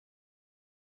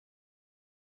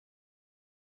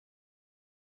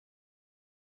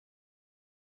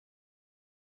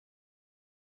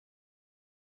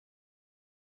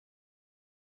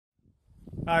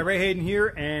Hi, Ray Hayden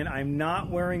here, and I'm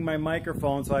not wearing my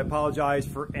microphone, so I apologize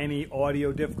for any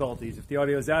audio difficulties. If the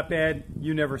audio is that bad,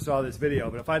 you never saw this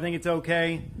video. But if I think it's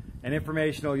okay and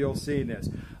informational, you'll see this.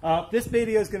 This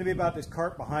video is going to be about this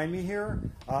cart behind me here.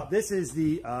 This is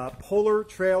the Polar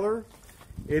Trailer.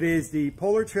 It is the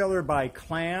Polar Trailer by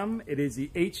Clam. It is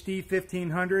the HD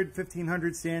 1500.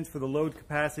 1500 stands for the load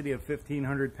capacity of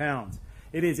 1,500 pounds.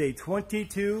 It is a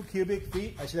 22 cubic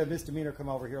feet. I should have Misdemeanor come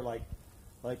over here like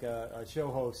a show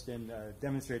host and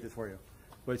demonstrate this for you.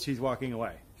 But she's walking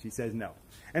away. She says no.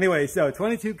 Anyway, so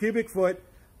 22 cubic foot,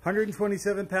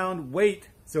 127 pound weight.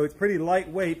 So it's pretty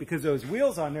lightweight because those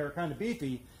wheels on there are kind of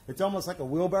beefy. It's almost like a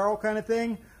wheelbarrow kind of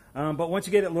thing. But once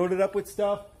you get it loaded up with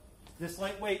stuff, this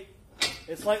lightweight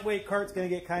cart's going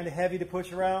to get kind of heavy to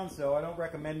push around. So I don't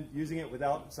recommend using it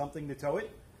without something to tow it.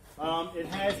 It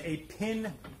has a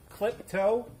pin clip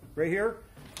tow right here.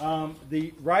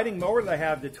 The riding mower that I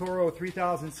have, the Toro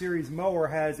 3000 series mower,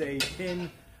 has a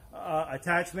pin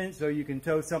attachment so you can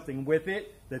tow something with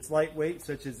it that's lightweight,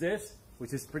 such as this,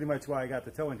 which is pretty much why I got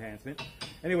the tow enhancement.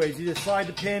 Anyways, you just slide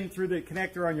the pin through the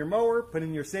connector on your mower, put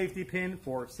in your safety pin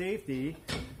for safety.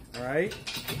 All right,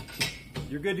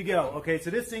 you're good to go. Okay, so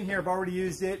this thing here, I've already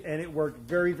used it and it worked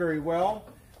very, very well.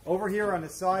 Over here on the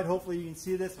side, hopefully you can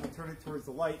see this. I'm going to turn it towards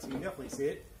the light so you can definitely see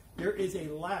it. There is a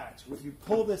latch. If you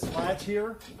pull this latch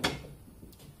here,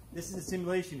 this is a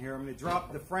simulation here. I'm going to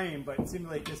drop the frame, but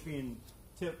simulate this being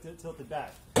tilted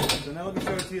back. So now let me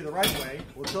show it to you the right way.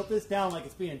 We'll tilt this down like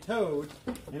it's being towed,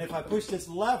 and if I push this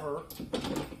lever,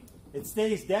 it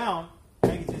stays down,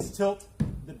 and I can just tilt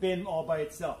the bin all by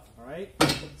itself. All right.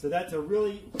 So that was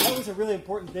a really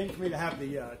important thing for me to have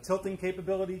the tilting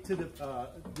capability to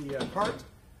the cart.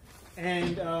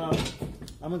 And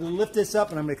I'm going to lift this up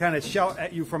and I'm going to kind of shout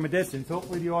at you from a distance.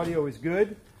 Hopefully the audio is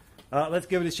good. Let's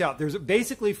give it a shout. There's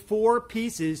basically 4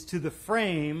 pieces to the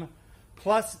frame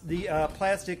plus the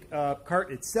plastic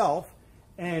cart itself.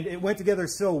 And it went together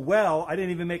so well, I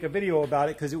didn't even make a video about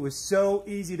it because it was so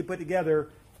easy to put together.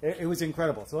 It was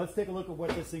incredible. So let's take a look at what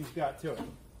this thing's got to it.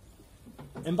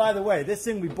 And by the way, this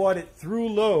thing, we bought it through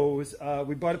Lowe's.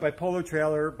 We bought it by Polar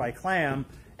Trailer by Clam.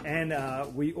 And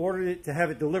we ordered it to have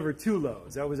it delivered to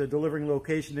Lowe's. That was a delivering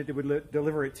location that they would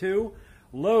deliver it to.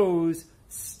 Lowe's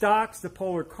stocks the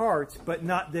Polar carts, but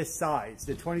not this size.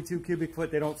 The 22 cubic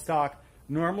foot they don't stock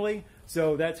normally.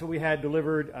 So that's what we had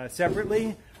delivered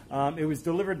separately. It was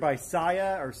delivered by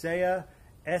Saya, or Saya,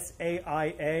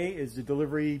 S-A-I-A is the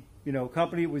delivery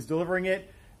company that was delivering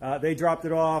it. They dropped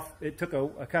it off. It took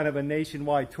a kind of a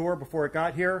nationwide tour before it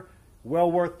got here.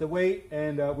 Well worth the wait,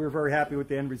 and we were very happy with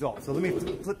the end result. So let me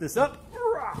flip this up.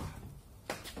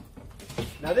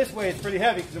 Now this way it's pretty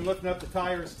heavy because I'm lifting up the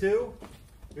tires too.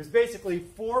 There's basically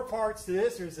 4 parts to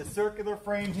this. There's a circular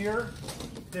frame here.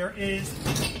 There is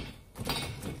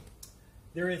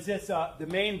this the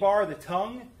main bar, the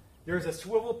tongue. There's a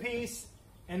swivel piece,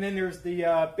 and then there's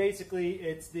the basically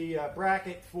it's the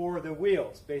bracket for the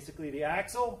wheels, basically the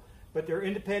axle. But they're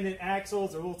independent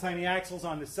axles. They're little tiny axles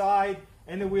on the side.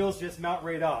 And the wheels just mount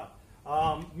right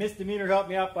on. Misdemeanor helped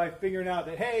me out by figuring out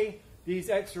that, hey, these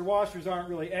extra washers aren't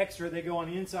really extra. They go on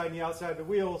the inside and the outside of the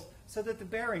wheels so that the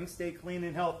bearings stay clean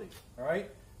and healthy. All right?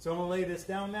 So I'm going to lay this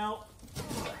down now.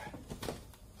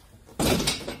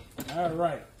 All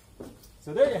right.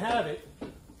 So there you have it.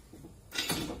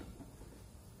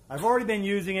 I've already been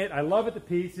using it. I love it to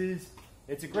pieces.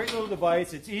 It's a great little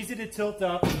device. It's easy to tilt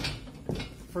up.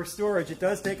 For storage, it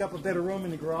does take up a bit of room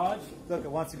in the garage. Look,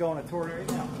 it wants to go on a tour right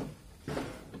now.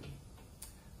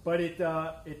 But it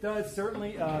does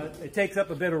certainly, it takes up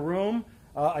a bit of room.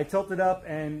 I tilt it up,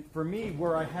 and for me,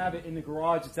 where I have it in the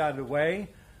garage, it's out of the way.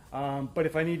 But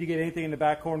if I need to get anything in the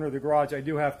back corner of the garage, I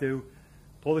do have to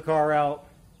pull the car out,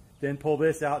 then pull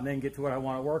this out, and then get to what I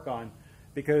want to work on.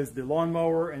 Because the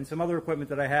lawnmower and some other equipment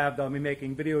that I have that I'll be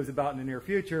making videos about in the near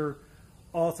future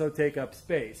also take up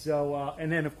space. So,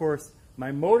 and then, of course, my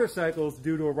motorcycle is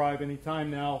due to arrive any time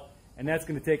now, and that's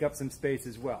going to take up some space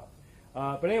as well.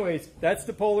 But anyways, that's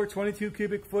the Polar 22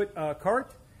 cubic foot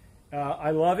cart.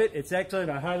 I love it. It's excellent.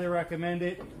 I highly recommend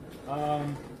it. I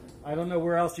don't know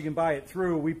where else you can buy it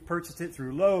through. We purchased it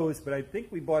through Lowe's, but I think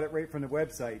we bought it right from the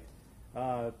website.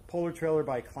 Polar Trailer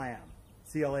by Clam,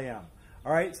 C-L-A-M.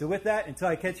 All right, so with that, until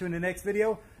I catch you in the next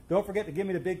video, don't forget to give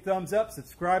me the big thumbs up,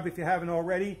 subscribe if you haven't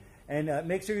already, and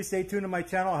make sure you stay tuned to my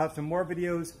channel. I'll have some more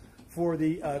videos for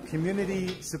the community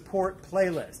support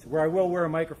playlist, where I will wear a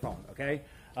microphone, okay?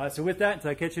 So with that,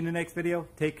 until I catch you in the next video,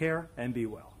 take care and be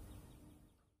well.